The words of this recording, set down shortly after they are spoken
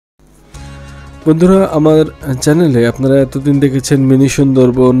বন্ধুরা, আমার চ্যানেলে আপনারা এতদিন দেখেছেন মিনি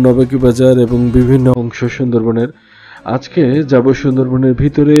সুন্দরবন, নবাকি বাজার এবং বিভিন্ন অংশ সুন্দরবনের। আজকে যাব সুন্দরবনের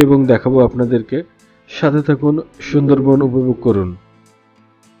ভিতরে এবং দেখাবো আপনাদেরকে। সাথে থাকুন, সুন্দরবন উপভোগ করুন।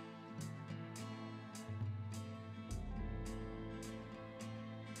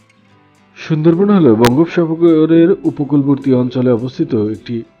 সুন্দরবন হল বঙ্গোপসাগরের উপকূলবর্তী অঞ্চলে অবস্থিত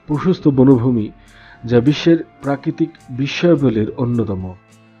একটি প্রশস্ত বনভূমি, যা বিশ্বের প্রাকৃতিক বিস্ময়াবলীর অন্যতম।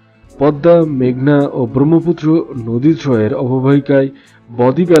 পদ্মা, মেঘনা ও ব্রহ্মপুত্র নদীদ্বয়ের অববাহিকায়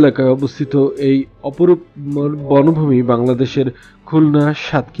বদ্বীপ এলাকায় অবস্থিত এই অপরূপ বনভূমি বাংলাদেশের খুলনা,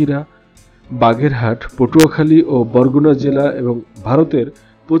 সাতক্ষীরা, বাগেরহাট, পটুয়াখালী ও বরগুনা জেলা এবং ভারতের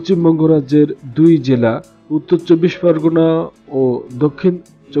পশ্চিমবঙ্গ রাজ্যের 2 জেলা উত্তর 24 পরগনা ও দক্ষিণ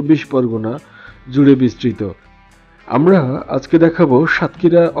 24 পরগনা জুড়ে বিস্তৃত। আমরা আজকে দেখাবো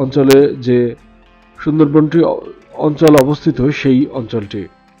সাতক্ষীরা অঞ্চলে যে সুন্দরবনটি অঞ্চল অবস্থিত, সেই অঞ্চলটি।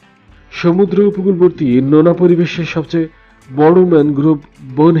 সমুদ্র উপকূলবর্তী নোনা পরিবেশের সবচেয়ে বড় ম্যানগ্রোভ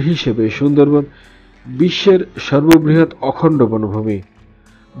বন হিসেবে সুন্দরবন বিশ্বের সর্ববৃহৎ অখণ্ড বনভূমি।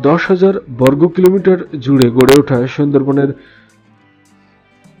 10,000 বর্গ কিলোমিটার জুড়ে গড়ে ওঠা সুন্দরবনের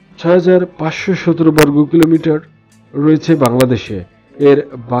 6,517 বর্গ কিলোমিটার রয়েছে বাংলাদেশে, এর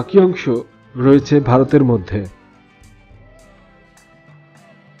বাকি অংশ রয়েছে ভারতের মধ্যে।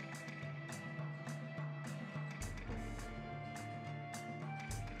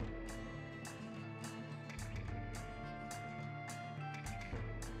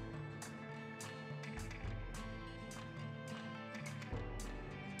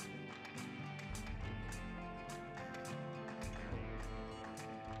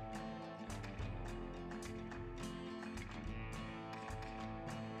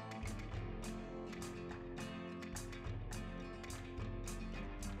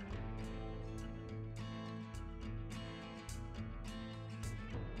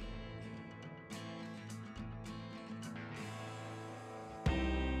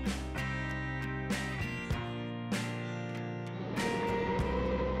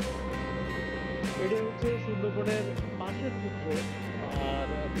 এটা হচ্ছে সুন্দরবনের পাশের চিত্র, আর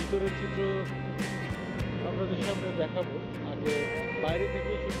ভিতরের চিত্র আপনাদের সামনে দেখাবো। আগে বাইরে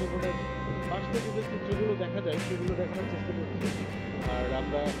থেকে সুন্দরবনের পাশ থেকে যে চিত্রগুলো দেখা যায় সেগুলো দেখানোর চেষ্টা করছি। আর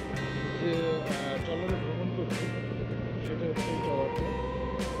আমরা যে ট্রলারে ভ্রমণ করছি সেটা হচ্ছে এই ট্রলারটা।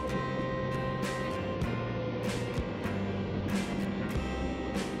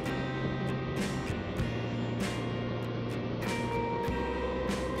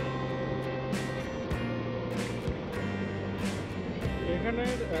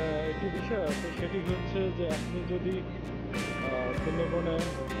 এখানের একটি বিষয় আছে, সেটি হচ্ছে যে আপনি যদি সুন্দরবনে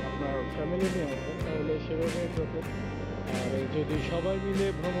আপনার ফ্যামিলি নিয়ে আসেন তাহলে সেভাবে যখন, আর যদি সবাই মিলে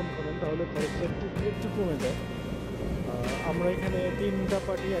ভ্রমণ করেন তাহলে খরচটা একটু কমে যায়। আমরা এখানে 3টা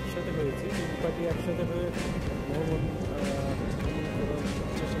পার্টি একসাথে হয়েছি, 3 পার্টি একসাথে হয়ে ভ্রমণ করার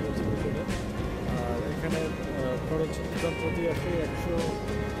চেষ্টা করছি ভিতরে। আর এখানে খরচ প্রতি আছে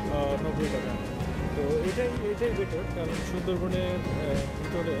 190 টাকা। তো এটাই বেটার, কারণ সুন্দরবনের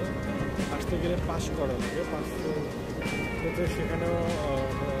ভিতরে আসতে গেলে পাস করা লাগে, পাস ক্ষেত্রে সেখানেও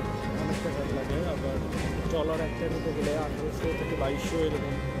অনেক টাকা লাগে। আবার ট্রলার একটা নিতে গেলে 1800 থেকে 2200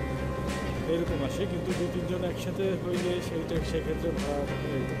 এরকম আসে, কিন্তু 2-3 জন একসাথে হইলে সেক্ষেত্রে ভাড়া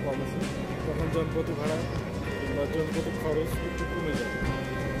একটু কম আসে, তখন জনপ্রতি ভাড়া কিংবা জনপ্রতি খরচ একটু কমে যায়।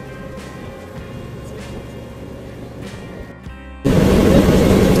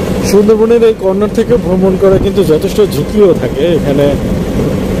 সুন্দরবনের এই কর্নার থেকে ভ্রমণ করা কিন্তু যথেষ্ট ঝুঁকিও থাকে। এখানে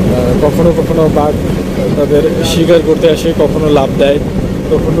কখনো কখনো বাঘ তাদের শিকার করতে আসে, কখনো লাফ দেয়,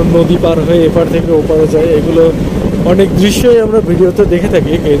 কখনো নদী পার হয়ে এপার থেকে ওপারে যায়। এগুলো অনেক দৃশ্যই আমরা ভিডিওতে দেখে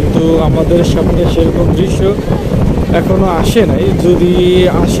থাকি, কিন্তু আমাদের সামনে সেরকম দৃশ্য এখনো আসে নাই। যদি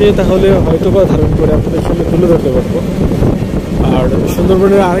আসে তাহলে হয়তোবা ধারণ করে আপনাদের সামনে তুলে ধরতে পারবো। আর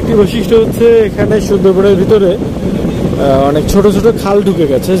সুন্দরবনের আরেকটি বৈশিষ্ট্য হচ্ছে, এখানে সুন্দরবনের ভিতরে অনেক ছোট ছোট খাল ঢুকে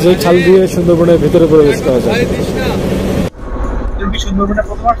গেছে, যে খাল দিয়ে সুন্দরবনের ভিতরে প্রবেশ করা যায়। তুমি সুন্দরবনে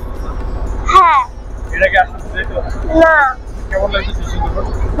প্রথম আসছো? হ্যাঁ। এর আগে আসছো না। কেমন লাগছে সুন্দরবন?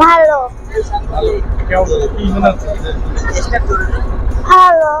 ভালো। ভালো। কেমন কি মনে হচ্ছে?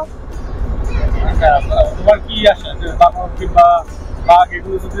 ভালো। আচ্ছা, তোমার কি আশা যে বানর কিংবা বাঘ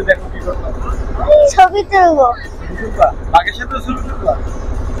এগুলো যদি দেখো কি করতে? ছবি তুলবো। বাঘের সাথে ছবি তুলবা?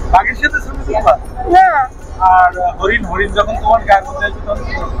 বাঘের সাথে ছবি তুলবা? না। আর হরিণ যখন তোমার গায়ের মধ্যে আসবে তখন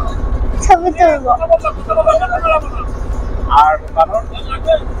কি করবে? ছবি তুলবো। আর বানর?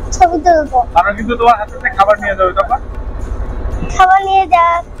 ছবি তুলবো। বানর কিন্তু তোমার হাতে খাবার নিয়ে যাবে, তখন খাবার নিয়ে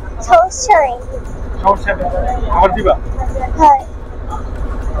যাওয়া সমস্যা নেই। সমস্যা নেই, খাবার দিবা? হয়।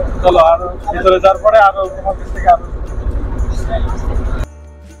 চলো আরো ভিতরে যাওয়ার পরে আরো তোমার কাছ থেকে আরো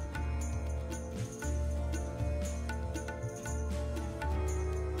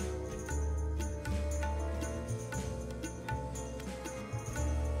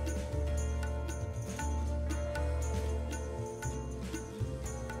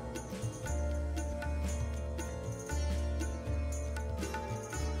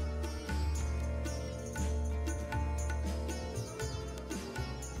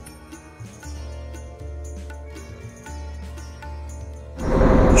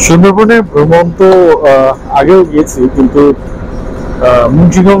সুন্দরবনে ভ্রমণ তো আগেও গিয়েছি, কিন্তু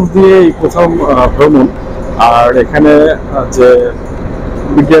মুন্সিগঞ্জ দিয়ে এই প্রথম ভ্রমণ। আর এখানে যে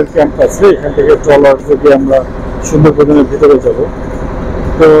বিডিআর ক্যাম্প আছে, এখান থেকে ট্রলার যোগে আমরা সুন্দরবনের ভিতরে যাব।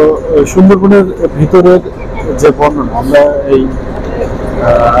 তো সুন্দরবনের ভিতরের যে বর্ণনা, আমরা এই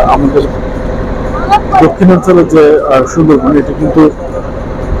আমাদের দক্ষিণাঞ্চলের যে সুন্দরবন, এটি কিন্তু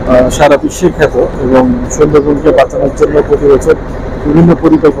সারা বিশ্বে খ্যাত, এবং সুন্দরবনকে বাঁচানোর জন্য প্রতি বছর বিভিন্ন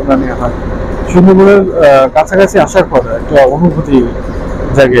পরিকল্পনা নেওয়া হয়। সুন্দরবনের কাছাকাছি আসার পর একটা অনুভূতি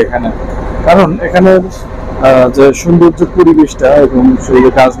জাগে এখানে, কারণ এখানে যে সৌন্দর্য পরিবেশটা এবং সেই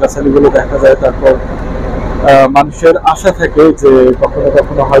গাছগাছালিগুলো দেখা যায়। তারপর মানুষের আশা থাকে যে কখনো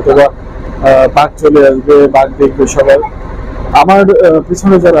কখনো হয়তো বা বাঘ চলে আসবে, বাঘ দেখবে সবাই। আমার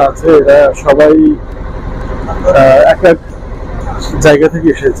পিছনে যারা আছে এরা সবাই এক এক জায়গা থেকে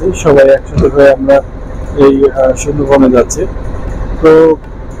এসেছে, সবাই একসাথে হয়ে আমরা এই সুন্দরবনে যাচ্ছি। তো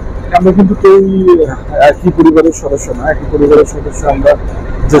আমরা কিন্তু কেউই একই পরিবারের সদস্য না, একই পরিবারের সদস্য আমরা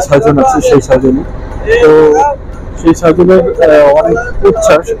যে 6 জন আছি সেই 6 জনই। তো সেই 6 জনের অনেক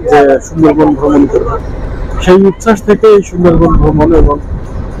উচ্ছ্বাস যে সুন্দরবন ভ্রমণ করবে, সেই উচ্ছ্বাস থেকে এই সুন্দরবন ভ্রমণ এবং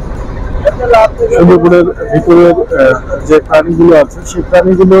সুন্দরবনের ভিতরের যে প্রাণীগুলো আছে সেই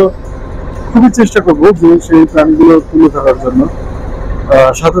প্রাণীগুলো খুবই চেষ্টা করবো যে সেই প্রাণীগুলো তুলে ধরার জন্য।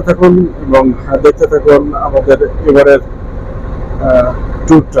 সাথে থাকুন এবং দেখতে থাকুন আমাদের এবারের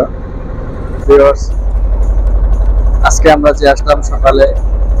ট্যুরটা। আজকে আমরা যে আসলাম সকালে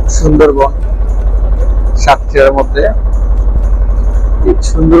সুন্দরবন সাতক্ষীরার মধ্যে।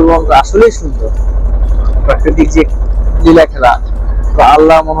 সুন্দরবন আসলেই সুন্দর, প্রাকৃতিক যে লীলা খেলা, তো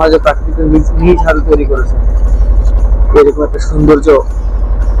আল্লাহ মনে হয় যে প্রাকৃতিক নিজ হাতে তৈরি করেছে এরকম একটা সৌন্দর্য।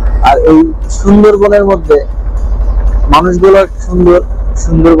 আর এই সুন্দরবনের মধ্যে মানুষগুলো সুন্দর,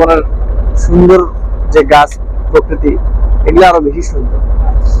 সুন্দরবনের সুন্দর যে গাছ প্রকৃতি, এগুলো আরো বেশি সুন্দর।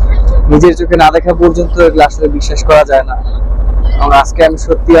 নিজের চোখে না দেখা পর্যন্ত এগুলো আসলে বিশ্বাস করা যায় না। এবং আজকে আমি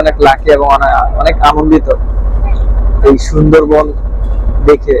সত্যি অনেক লাকি এবং অনেক আনন্দিত এই সুন্দরবন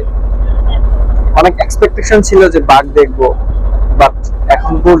দেখে। অনেক এক্সপেকটেশন ছিল যে বাঘ দেখবো, বাট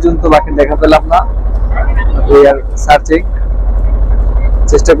এখন পর্যন্ত বাঘের দেখা পেলাম না। উই আর সার্চিং,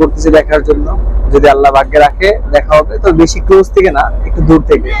 চেষ্টা করতেছি দেখার জন্য। যদি আল্লাহ ভাগ্যে রাখে দেখা হবে, তো বেশি ক্লোজ থেকে না, একটু দূর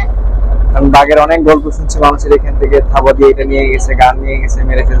থেকে। কারণ বাঘের অনেক গল্প শুনছি মানুষের, এখান থেকে থাবা দিয়ে এটা নিয়ে গেছে, গান নিয়ে গেছে,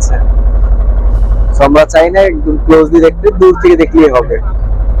 মেরে ফেলছে। আমরা চাই না একদম ক্লোজলি দেখতে, দূর থেকে দেখলেই হবে।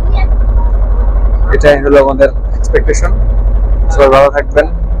 এটাই হলো আমাদের এক্সপেকটেশন। সবাই ভালো থাকবেন।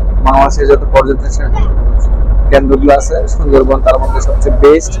 বাংলাদেশের যত পর্যটন কেন্দ্রগুলো আছে, সুন্দরবন তার মধ্যে সবচেয়ে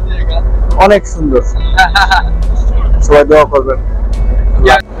বেস্ট, অনেক সুন্দর। সবাই দোয়া করবেন।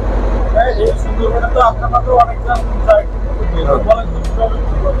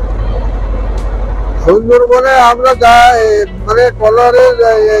 সুন্দরবনে আমরা যাই মানে কলারের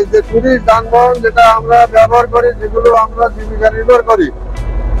যে টুরিস্ট যানবাহন যেটা আমরা ব্যবহার করি, যেগুলো আমরা জীবিকা নির্ভর করি,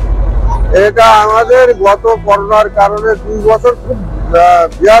 এটা আমাদের গত করোনার কারণে 2 বছর খুব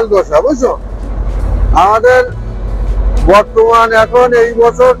বিয়াল দশা, বুঝছো। আমাদের বর্তমান এখন এই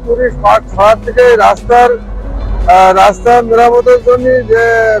বছর টুরিস্ট পার্ক শহর থেকে রাস্তা মেরামতের জন্য যে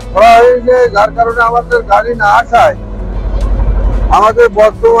খোলা হয়েছে, যার কারণে আমাদের গাড়ি না আসায় আমাদের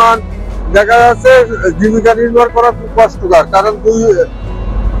বর্তমান দেখা যাচ্ছে জীবিকা নির্ভর করা খুব কষ্টকর। কারণ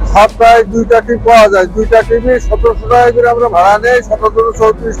সপ্তাহে 2টা ট্রিপ পাওয়া যায়, 2টা ট্রিপে 1700 টাকা করে আমরা ভাড়া নেই,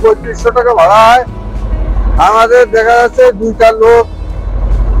 1734-3500 টাকা ভাড়া হয়। আমাদের দেখা যাচ্ছে 2টা লোক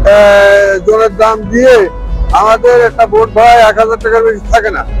জনের দাম দিয়ে আমাদের একটা বোট ভাড়া 1000 টাকার বেশি থাকে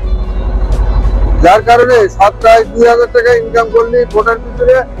না, যার কারণে সপ্তাহে 2000 টাকা ইনকাম করলে বোটের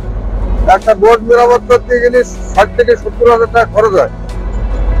ভিতরে একটা বোট মেরামত করতে গেলে 60 থেকে 70,000 টাকা খরচ হয়।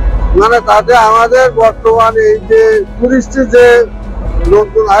 মানে তাতে আমাদের বর্তমান এই যে টুরিস্টের যে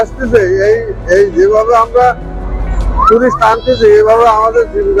লোকজন আসতেছে, এই যেভাবে আমরা টুরিস্ট আনতেছি, এইভাবে আমাদের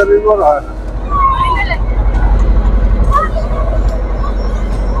জীবিকা নির্ভর হয় না।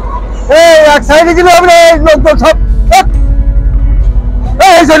 এক সাইডে ছিল আমরা লোকজন সব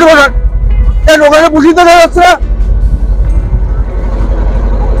ওখানে বুঝিয়ে দেওয়া যাচ্ছে না।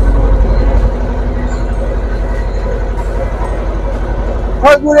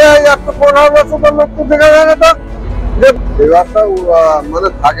 মানে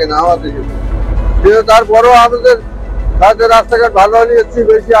থাকে না আমাদের, তারপরও আমাদের রাস্তাঘাট ভালো হলে একটু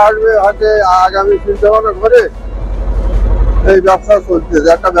বেশি আসবে, হয়তো আগামী চিন্তা ভাবনা করে এই ব্যবসা চলছে।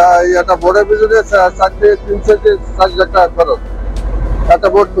 একটা বোর্ডের পিছনে 300-4 লাখ টাকা খরচ একটা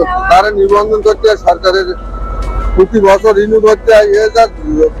বোর্ড করতে, তারা নিবন্ধন করতে সরকারের প্রতি বছর রিনিউ করতে হয়,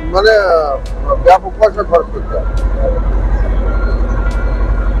 মানে ব্যাপক পয়সা খরচ করতে হয়।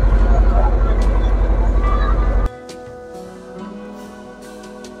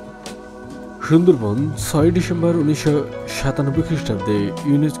 সুন্দরবন 6 ডিসেম্বর 1997 খ্রিস্টাব্দে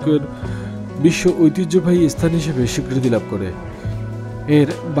ইউনেস্কোর বিশ্ব ঐতিহ্যবাহী স্থান হিসেবে স্বীকৃতি লাভ করে। এর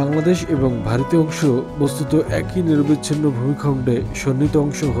বাংলাদেশ এবং ভারতীয় অংশ বস্তুত একই নিরবিচ্ছিন্ন ভূমিখণ্ডে সন্নিহিত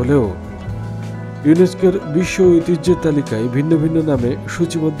অংশ হলেও ইউনেস্কোর বিশ্ব ঐতিহ্যের তালিকায় ভিন্ন ভিন্ন নামে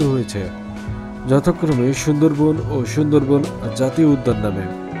সূচিবদ্ধ হয়েছে, যথাক্রমে সুন্দরবন ও সুন্দরবন জাতীয় উদ্যান নামে।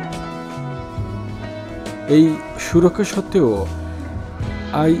 এই সুরক্ষা সত্ত্বেও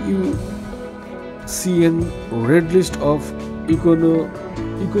IUCN red list of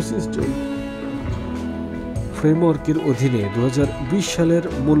ecosystem ফ্রেমওয়ার্কের অধীনে 2020 সালের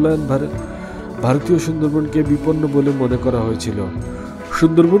মূল্যায়ন ভারতীয় সুন্দরবনকে বিপন্ন বলে মনে করা হয়েছিল।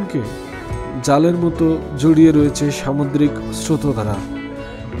 সুন্দরবনকে জালের মতো জড়িয়ে রয়েছে সামুদ্রিক স্রোতধারা,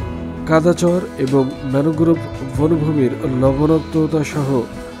 কাদাচর এবং ম্যানগ্রোভ বনভূমির লবণাক্ততা সহ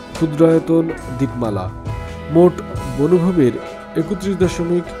ক্ষুদ্রায়তন দ্বীপমালা। মোট বনভূমির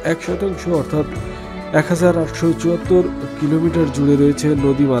 31.1% অর্থাৎ 1874 কিলোমিটার জুড়ে রয়েছে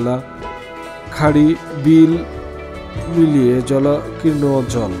নদীমালা, খাড়ি, বিল মিলিয়ে জলাকীর্ণ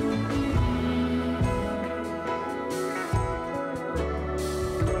অঞ্চল।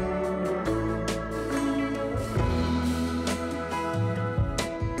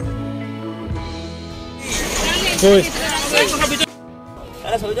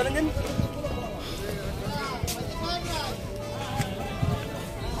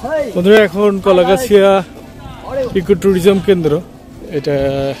 বন্ধুরা, এখন কলাগাছিয়া ইকো ট্যুরিজম কেন্দ্র। এটা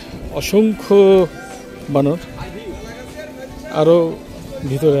অসংখ্য বানর, আরো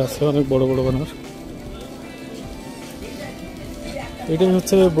ভিতরে আছে অনেক বড় বড় বানর। এটাই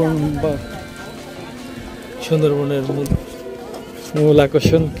হচ্ছে সুন্দরবনের মূল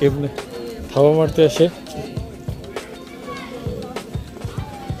আকর্ষণ। কেমনে হাওয়া মারতে আসে।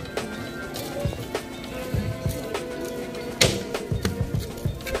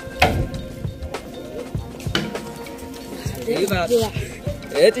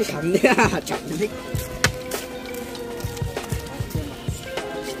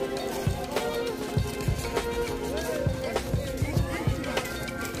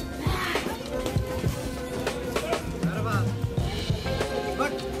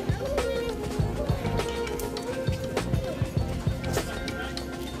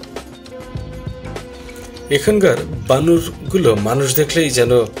 এখানকার বানরগুলো মানুষ দেখলেই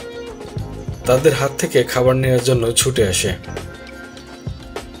যেন তাদের হাত থেকে খাবার নেওয়ার জন্য ছুটে আসে।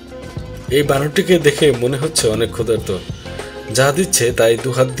 এই বানরটিকে দেখে মনে হচ্ছে অনেক ক্ষুধার্ত, যা দিচ্ছে তাই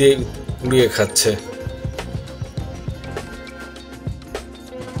দুহাত দিয়ে কুড়িয়ে খাচ্ছে।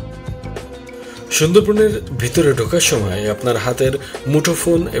 সুন্দরবনের ভিতরে ঢোকার সময় আপনার হাতের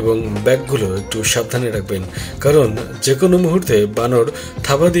মুঠোফোন এবং ব্যাগগুলো একটু সাবধানে রাখবেন, কারণ যে কোনো মুহূর্তে বানর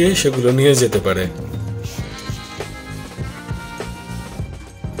থাবা দিয়ে সেগুলো নিয়ে যেতে পারে।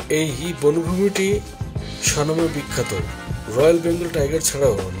 এই বনভূমিটি স্বনামে বিখ্যাত। রয়্যাল বেঙ্গল টাইগার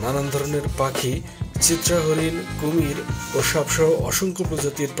ছাড়াও নানান ধরনের পাখি, চিত্রা হরিণ, কুমির ও সাপসহ অসংখ্য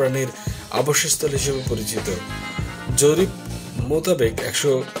প্রজাতির প্রাণীর আবাসস্থল হিসেবে পরিচিত। জরিপ মোতাবেক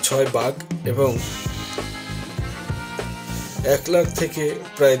 106 বাঘ এবং 1 লাখ থেকে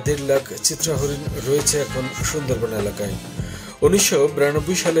প্রায় 1.5 লাখ চিত্রা হরিণ রয়েছে এখন সুন্দরবন এলাকায়।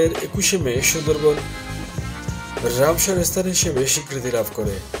 1992 সালের 21শে মে সুন্দরবন রামসার স্থান হিসেবে স্বীকৃতি লাভ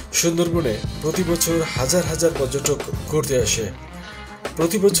করে। সুন্দরবনে প্রতি বছর হাজার হাজার পর্যটক ঘুরতে আসে।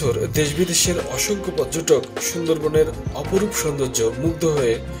 প্রতি বছর দেশ বিদেশের অসংখ্য পর্যটক সুন্দরবনের অপরূপ সৌন্দর্য মুগ্ধ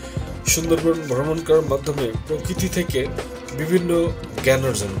হয়ে সুন্দরবন ভ্রমণ করার মাধ্যমে প্রকৃতি থেকে বিভিন্ন জ্ঞান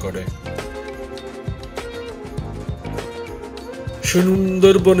অর্জন করে।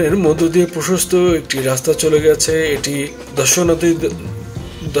 সুন্দরবনের মধ্য দিয়ে প্রশস্ত একটি রাস্তা চলে গেছে। এটি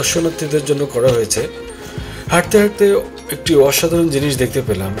দর্শনার্থীদের জন্য করা হয়েছে। হাঁটতে হাঁটতে একটি অসাধারণ জিনিস দেখতে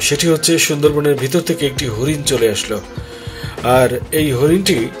পেলাম, সেটি হচ্ছে সুন্দরবনের ভিতর থেকে একটি হরিণ চলে আসলো, আর এই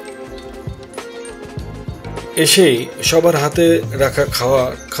হরিণটি এসেই সবার হাতে রাখা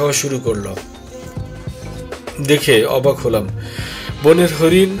খাওয়া শুরু করলো। দেখে অবাক হলাম। বনের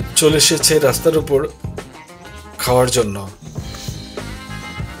হরিণ চলে এসেছে রাস্তার উপর খাওয়ার জন্য।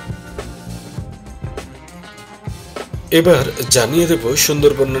 এবার জানিয়ে দেব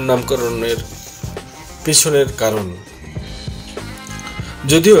সুন্দরবনের নামকরণের পিছনের কারণ।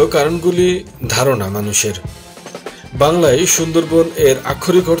 যদিও কারণগুলি ধারণা মানুষের। বাংলায় সুন্দরবন এর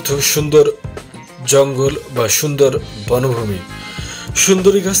আক্ষরিক অর্থ সুন্দর জঙ্গল বা সুন্দর বনভূমি।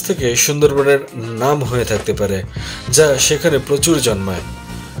 সুন্দরী গাছ থেকে সুন্দরবনের নাম হয়ে থাকতে পারে, যা সেখানে প্রচুর জন্মায়।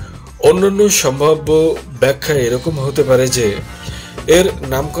 অন্যান্য সম্ভাব্য ব্যাখ্যা এরকম হতে পারে যে এর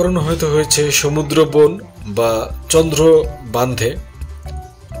নামকরণ হয়তো হয়েছে সমুদ্র বন বা চন্দ্র বান্ধে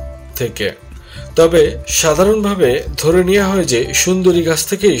থেকে। তবে সাধারণভাবে ধরে নেওয়া হয় যে সুন্দরী গাছ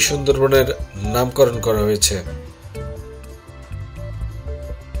থেকেই সুন্দরবনের নামকরণ করা হয়েছে।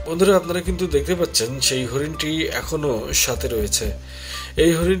 বন্ধুরা, আপনারা কিন্তু দেখতে পাচ্ছেন সেই হরিণটি এখনো সাথে রয়েছে।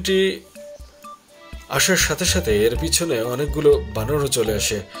 এই হরিণটি আসার সাথে সাথে এর পিছনে অনেকগুলো বানরও চলে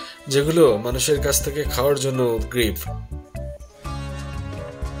আসে, যেগুলো মানুষের কাছ থেকে খাওয়ার জন্য উদগ্রীব।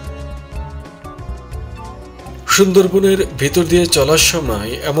 সুন্দরবনের ভিতর দিয়ে চলার সময়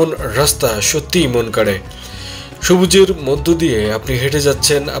এমন রাস্তা সত্যিই মন কাড়ে। সবুজের মধ্য দিয়ে আপনি হেঁটে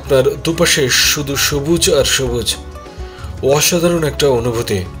যাচ্ছেন, আপনার দুপাশে শুধু সবুজ আর সবুজ। অসাধারণ একটা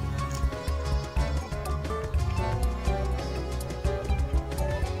অনুভূতি।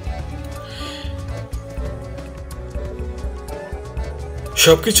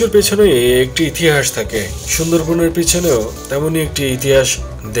 সবকিছুর পেছনে একটি ইতিহাস থাকে। সুন্দরবনের পিছনেও তেমনই একটি ইতিহাস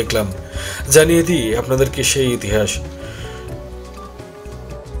দেখলাম। জানিয়ে দিই আপনাদেরকে সেই ইতিহাস।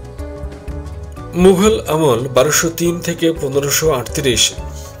 মুঘল আমল 1203 থেকে 1538,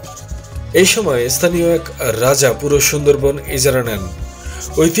 এই সময় স্থানীয় এক রাজা পুরো সুন্দরবন ইজারা নেন।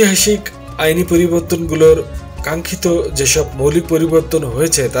 ঐতিহাসিক আইনি পরিবর্তনগুলোর কাঙ্ক্ষিত যেসব মৌলিক পরিবর্তন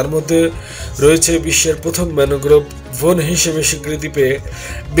হয়েছে তার মধ্যে রয়েছে বিশ্বের প্রথম ম্যানগ্রোভ বন হিসেবে স্বীকৃতি পেয়ে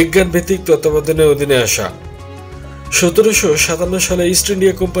বিজ্ঞানভিত্তিক তত্ত্বাবধানের অধীনে আসা। 1757 সালে ইস্ট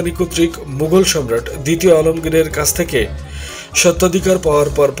ইন্ডিয়া কোম্পানি কর্তৃক মুঘল সম্রাট দ্বিতীয় আলমগীরের কাছ থেকে স্বত্বাধিকার পাওয়ার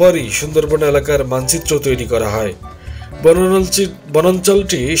পরপরই সুন্দরবন এলাকার মানচিত্র তৈরি করা হয়।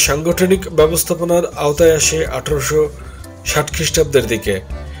 বনাঞ্চলটি সাংগঠনিক ব্যবস্থাপনার আওতায় আসে 1860 খ্রিস্টাব্দের দিকে,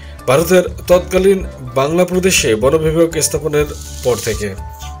 ভারতের তৎকালীন বাংলা প্রদেশে বন বিভাগ স্থাপনের পর থেকে।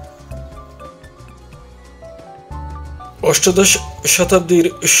 অষ্টাদশ শতাব্দীর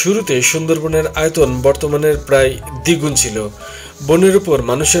শুরুতে সুন্দরবনের আয়তন বর্তমানের প্রায় দ্বিগুণ ছিল। বনের উপর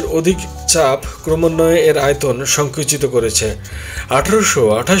মানুষের অধিক চাপ ক্রমান্বয়ে এর আয়তন সংকুচিত করেছে।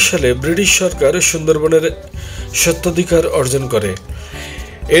 1828 সালে ব্রিটিশ সরকার সুন্দরবনের স্বত্বাধিকার অর্জন করে।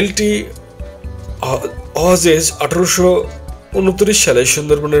 এলটি হজেজ 1829 সালে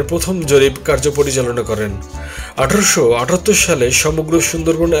সুন্দরবনের প্রথম জরিপ কার্য পরিচালনা করেন। 1878 সালে সমগ্র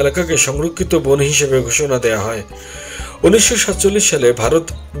সুন্দরবন এলাকাকে সংরক্ষিত বন হিসেবে ঘোষণা দেওয়া হয়। 1947 সালে ভারত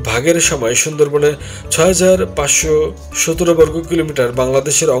ভাগের সময় সুন্দরবনে 6517 বর্গ কিলোমিটার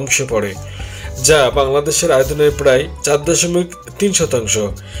বাংলাদেশের অংশে পড়ে, যা বাংলাদেশের আয়তনের প্রায় 4.3%,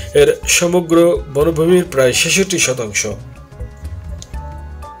 এর সমগ্র বনভূমির প্রায় 66%।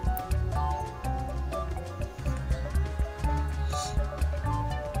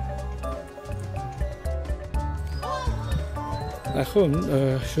 এখন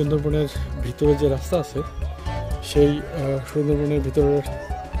সুন্দরবনের ভিতরে যে রাস্তা আছে, সেই সুন্দরবনের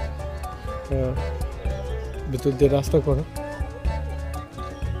ভিতর দিয়ে রাস্তা করা,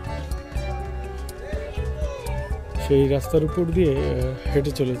 সেই রাস্তার উপর দিয়ে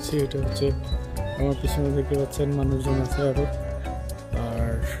হেঁটে চলেছি। এটা হচ্ছে আমার পিছনে দেখতে পাচ্ছেন মানুষজন আছে আরও।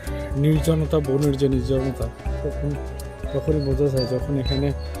 আর নির্জনতা, বনের যে নির্জনতা তখনই বোঝা যায় যখন এখানে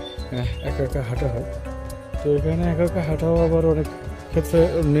একা একা হাঁটা হয়। তো এখানে একা একা হাঁটাও আবার অনেক ক্ষেত্রে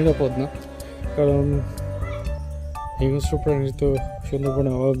নিরাপদ না, কারণ হিংস্র প্রাণীর তো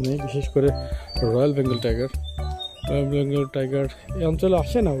সুন্দরবনে অভাব নেই। বিশেষ করে রয়্যাল বেঙ্গল টাইগার এই অঞ্চলে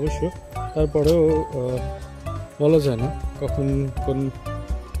আসে না অবশ্য, তারপরেও বলা যায় না কখন কোন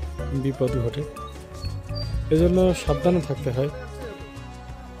বিপদ ঘটে। এজন্য সাবধানে থাকতে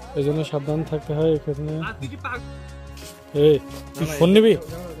হয়। এখানে এই তুই ফোন নিবি,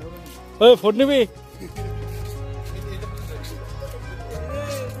 ফোন নিবি?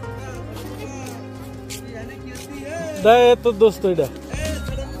 তোর দোস্ত এটা।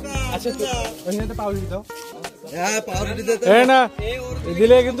 না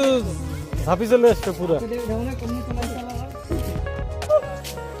দিলে কিন্তু ঝাঁপি চলে আসছে পুরা।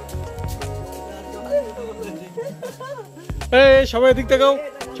 সবাই এদিক তাকাও,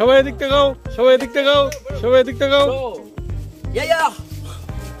 সবাই এদিক তাকাও, সবাই এদিক তাকাও, সবাই এদিক তাকাও।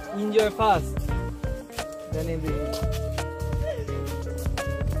 এনজয় ফার্স্ট জানেন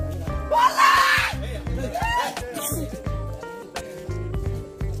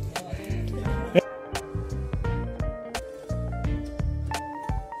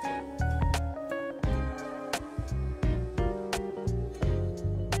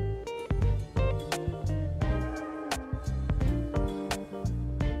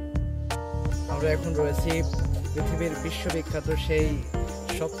আমরা এখন রয়েছি পৃথিবীর বিশ্ববিখ্যাত সেই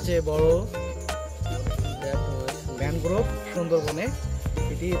সবচেয়ে বড় ম্যানগ্রোভ সুন্দরবনে।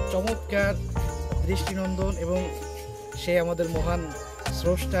 এটি চমৎকার দৃষ্টিনন্দন এবং সে আমাদের মহান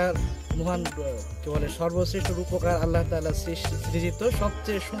স্রষ্টার মহান কি বলে সর্বশ্রেষ্ঠ রূপকার আল্লাহ তাআলা সৃজিত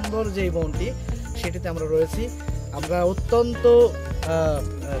সবচেয়ে সুন্দর যেই বনটি, সেটিতে আমরা রয়েছি। আমরা অত্যন্ত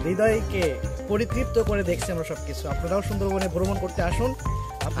হৃদয়কে পরিতৃপ্ত করে দেখছি আমরা সবকিছু। আপনারাও সুন্দরবনে ভ্রমণ করতে আসুন,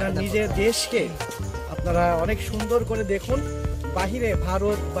 আপনার নিজের দেশকে আপনারা অনেক সুন্দর করে দেখুন। বাহিরে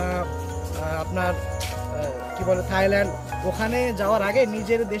ভারত বা আপনার কি বলে থাইল্যান্ড, ওখানে যাওয়ার আগে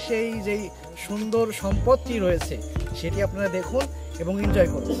নিজের দেশেই যেই সুন্দর সম্পদটি রয়েছে সেটি আপনারা দেখুন এবং এনজয়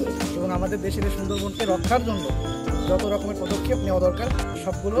করুন, এবং আমাদের দেশের এই সুন্দরবনকে রক্ষার জন্য যত রকমের পদক্ষেপ নেওয়া দরকার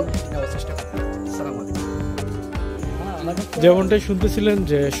সবগুলো নেওয়ার চেষ্টা করুন। আসসালামু আলাইকুম। যেমনটাই শুনতেছিলেন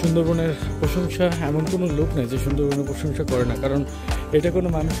যে সুন্দরবনের প্রশংসা এমন কোনো লোক নেই যে সুন্দরবনের প্রশংসা করে না, কারণ এটা কোনো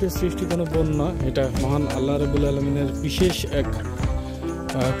মানুষের সৃষ্টি কোনো বন না, এটা মহান আল্লাহ রাব্বুল আলামিনের বিশেষ এক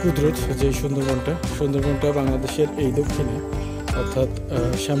কুদরত। যে সুন্দরবনটা বাংলাদেশের এই দক্ষিণে অর্থাৎ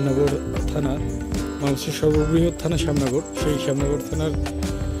শ্যামনগর থানা, বাংলাদেশের সর্ববৃহৎ থানা শ্যামনগর, সেই শ্যামনগর থানার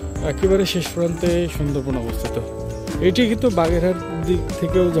একেবারে শেষ প্রান্তে সুন্দরবন অবস্থিত। এটি কিন্তু বাগেরহাট দিক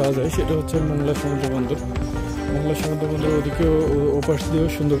থেকেও যাওয়া যায়, সেটা হচ্ছে মংলা সমুদ্র বন্দর। মংলা সমুদ্র বন্দরের ওদিকেও ওপাশ দিয়েও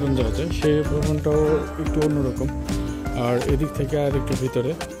সুন্দরবন যাওয়া যায়, সেই ভ্রমণটাও একটু অন্যরকম। আর এদিক থেকে আর একটু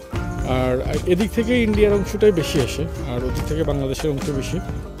ভিতরে, আর এদিক থেকে ইন্ডিয়ার অংশটাই বেশি আসে, আর ওদিক থেকে বাংলাদেশের অংশ বেশি।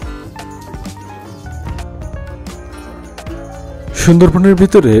 সুন্দরবনের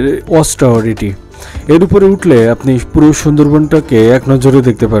ভিতরের ওয়াচ টাওয়ার এটি, এর উপরে উঠলে আপনি পুরো সুন্দরবনটাকে এক নজরে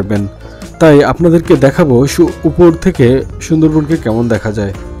দেখতে পারবেন। তাই আপনাদেরকে দেখাবো উপর থেকে সুন্দরবনকে কেমন দেখা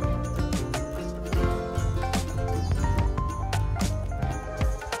যায়।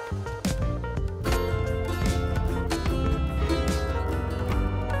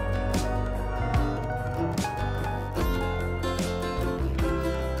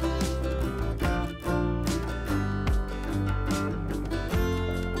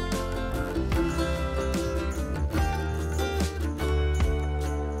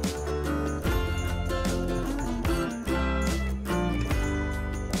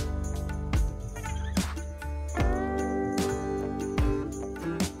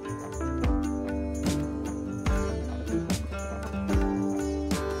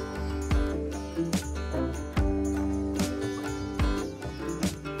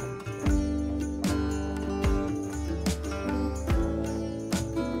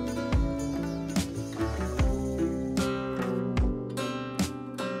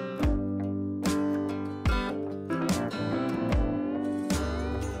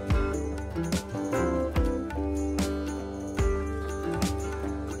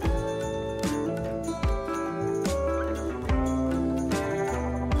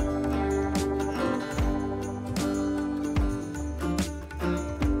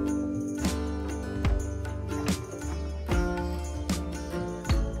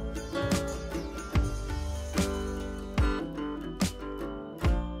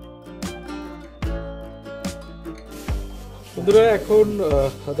 বন্ধুরা, এখন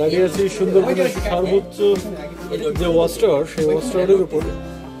দাঁড়িয়ে আছি সুন্দরবনের সর্বোচ্চ যে ওয়াচ টাওয়ার, সেই ওয়াচ টাওয়ারের উপর।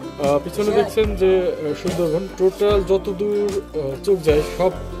 পিছনে দেখছেন যে সুন্দরবন, টোটাল যত দূর চোখ যায়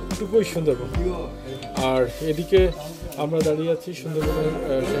সবটুকুই সুন্দরবন। আর এদিকে আমরা দাঁড়িয়ে আছি সুন্দরবনের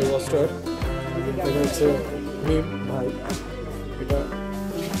সেই ওয়াচ টাওয়ার। এটা হচ্ছে মিম ভাই, এটা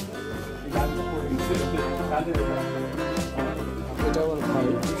আমার ভাই,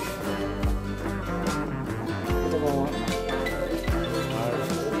 এটা মামা, আর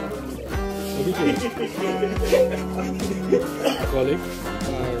এদিকে কলিগ,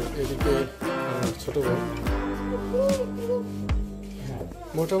 আর এদিকে আমার ছোট ভাই।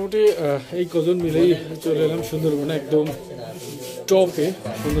 মোটামুটি এই কজন মিলেই চলে এলাম সুন্দরবনে, একদম টপে,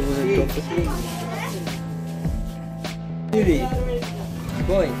 সুন্দরবনের টপে।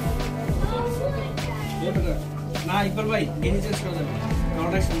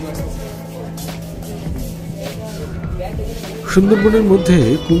 সুন্দরবনের মধ্যে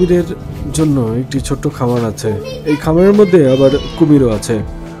কুমিরের জন্য একটি ছোট্ট খামার আছে, এই খামারের মধ্যে আবার কুমিরও আছে।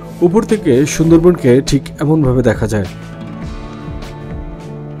 উপর থেকে সুন্দরবনকে ঠিক এমনভাবে দেখা যায়।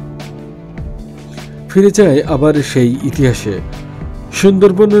 ফিরে যায় আবার সেই ইতিহাসে।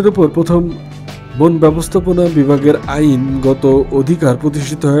 সুন্দরবনের উপর প্রথম বন ব্যবস্থাপনা বিভাগের আইনগত অধিকার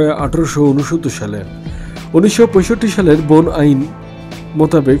প্রতিষ্ঠিত হয় 1869 সালে। 1965 সালের বন আইন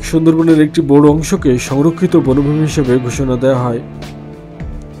মোতাবেক সুন্দরবনের একটি বড় অংশকে সংরক্ষিত বনভূমি হিসেবে ঘোষণা দেওয়া হয়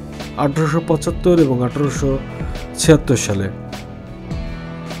 1875 এবং 1876 সালে।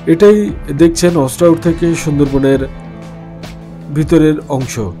 এটাই দেখছেন অস্ট্রাউট থেকে সুন্দরবনের ভিতরের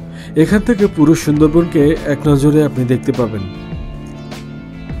অংশ। এখান থেকে পুরো সুন্দরবনকে এক নজরে আপনি দেখতে পাবেন।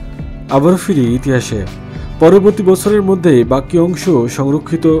 আবারও ফিরি ইতিহাসে। পরবর্তী বছরের মধ্যে বাকি অংশ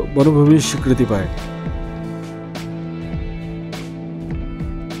সংরক্ষিত বনভূমির স্বীকৃতি পায়।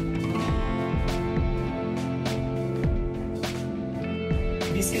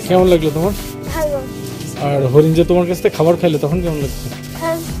 কেমন লাগলো তোমার? ভালো। আর হরিণ যে তোমার কাছ থেকে খাবার খাইলে তখন কেমন লাগছে?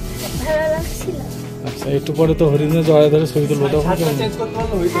 ভালো লাগছে। আচ্ছা একটু পরে তো হরিণে জড়ায় ধরে ছবি তুলবো, তখন কেমন?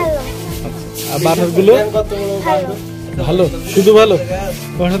 ভালো আর বানরগুলো ভালো ভালো, শুধু ভালো?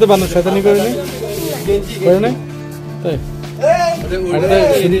 তোমার সাথে বানর শয়তানি করে নাই? করে নাই? তাই? আরে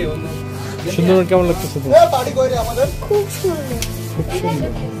সুন্দরবন কেমন লাগতেছে তোমার? খুব সুন্দর খুব সুন্দর।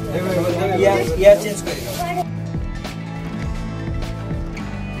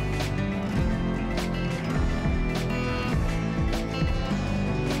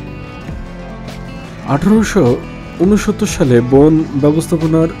 আঠারোশো 1969 সালে বন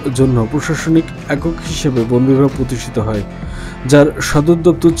ব্যবস্থাপনার জন্য প্রশাসনিক একক হিসেবে বন বিভাগ প্রতিষ্ঠিত হয়, যার সদর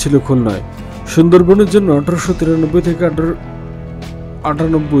দপ্তর ছিল খুলনায়। সুন্দরবনের জন্য 1893 থেকে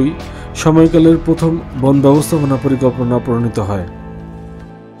 1898 সময়কালের প্রথম বন ব্যবস্থাপনা পরিকল্পনা প্রণীত হয়।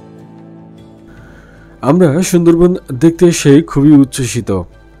 আমরা সুন্দরবন দেখতে এসে খুবই উচ্ছ্বসিত।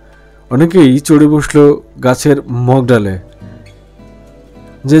 অনেকেই চড়ে বসলো গাছের মগডালে।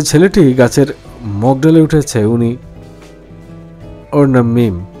 যে ছেলেটি গাছের মগডালে উঠেছে ওর নাম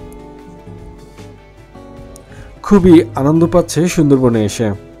মিম। খুবই আনন্দ পাচ্ছে সুন্দরবনে এসে।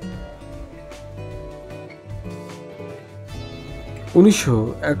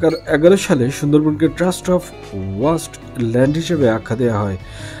 1911 সালে সুন্দরবনকে ট্রাস্ট অফ ওয়াস্ট ল্যান্ড হিসেবে আখ্যা দেওয়া হয়,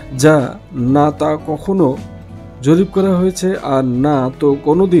 যা না তা কখনো জরিপ করা হয়েছে আর না তো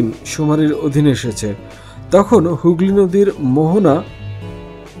কোনোদিন শুমারির অধীনে এসেছে। তখন হুগলি নদীর মোহনা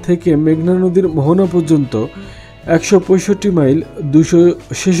থেকে মেঘনা নদীর মোহনা পর্যন্ত 165 মাইল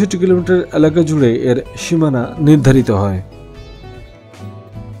 266 কিলোমিটার এলাকা জুড়ে এর সীমানা নির্ধারিত হয়।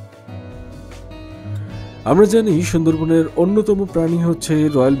 আমরা জানি সুন্দরবনের অন্যতম প্রাণী হচ্ছে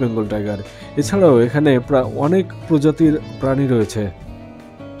রয়্যাল বেঙ্গল টাইগার। এছাড়াও এখানে প্রায় অনেক প্রজাতির প্রাণী রয়েছে।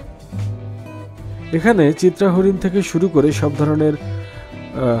 এখানে চিত্রা হরিণ থেকে শুরু করে সব ধরনের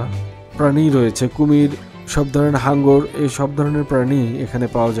প্রাণী রয়েছে, কুমির, সব ধরনের হাঙ্গর, এই সব ধরনের প্রাণী এখানে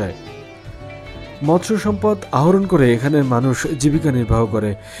পাওয়া যায়। মৎস্য সম্পদ আহরণ করে এখানে মানুষ জীবিকা নির্বাহ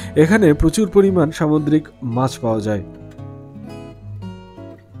করে। এখানে প্রচুর পরিমাণ সামুদ্রিক মাছ পাওয়া যায়।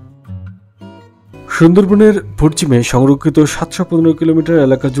 সুন্দরবনের পশ্চিমে সংরক্ষিত 715 কিলোমিটার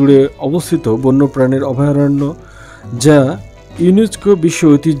এলাকা জুড়ে অবস্থিত বন্যপ্রাণীর অভয়ারণ্য, যা ইউনেস্কো বিশ্ব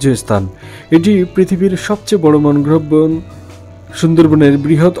ঐতিহ্য স্থান। এটি পৃথিবীর সবচেয়ে বড় ম্যানগ্রোভ বন, সুন্দরবনের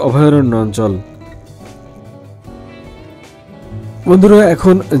বৃহৎ অভয়ারণ্য অঞ্চল। বন্ধুরা,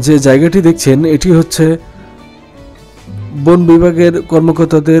 এখন যে জায়গাটি দেখছেন এটি হচ্ছে বন বিভাগের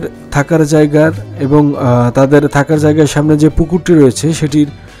কর্মকর্তাদের থাকার জায়গার এবং তাদের থাকার জায়গার সামনে যে পুকুরটি রয়েছে সেটির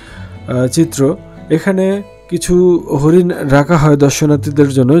চিত্র। এখানে কিছু হরিণ রাখা হয় দর্শনার্থীদের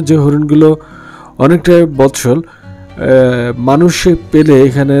জন্য, যে হরিণগুলো অনেকটাই বৎসল। মানুষ পেলে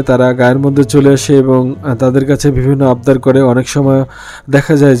এখানে তারা গায়ের মধ্যে চলে আসে এবং তাদের কাছে বিভিন্ন আবদার করে। অনেক সময়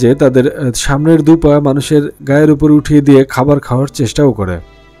দেখা যায় যে তাদের সামনের দুপা মানুষের গায়ের উপর উঠিয়ে দিয়ে খাবার খাওয়ার চেষ্টাও করে।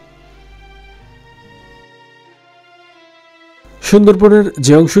 সুন্দরবনের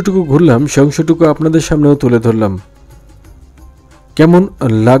যে অংশটুকু ঘুরলাম সে অংশটুকু আপনাদের সামনেও তুলে ধরলাম। কেমন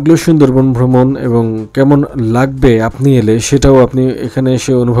লাগলো সুন্দরবন ভ্রমণ এবং কেমন লাগবে আপনি এলে, সেটাও আপনি এখানে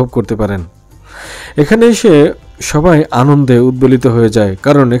এসে অনুভব করতে পারেন। এখানে এসে সবাই আনন্দে উদ্বেলিত হয়ে যায়,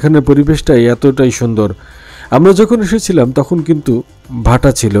 কারণ এখানের পরিবেশটাই এতটাই সুন্দর। আমরা যখন এসেছিলাম তখন কিন্তু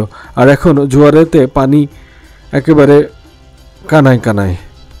ভাটা ছিল, আর এখন জোয়ারেতে পানি একেবারে কানায় কানায়।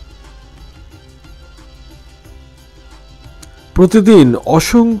 প্রতিদিন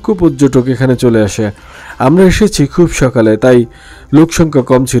অসংখ্য পর্যটক এখানে চলে আসে। আমরা এসেছি খুব সকালে, তাই লোক সংখ্যা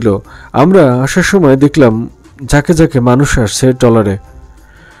কম ছিল। আমরা আসার সময় দেখলাম ঝাঁকে ঝাঁকে মানুষ আসছে ট্রলারে।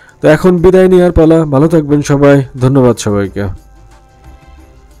 তো এখন বিদায় নেওয়ার পালা। ভালো থাকবেন সবাই, ধন্যবাদ সবাইকে।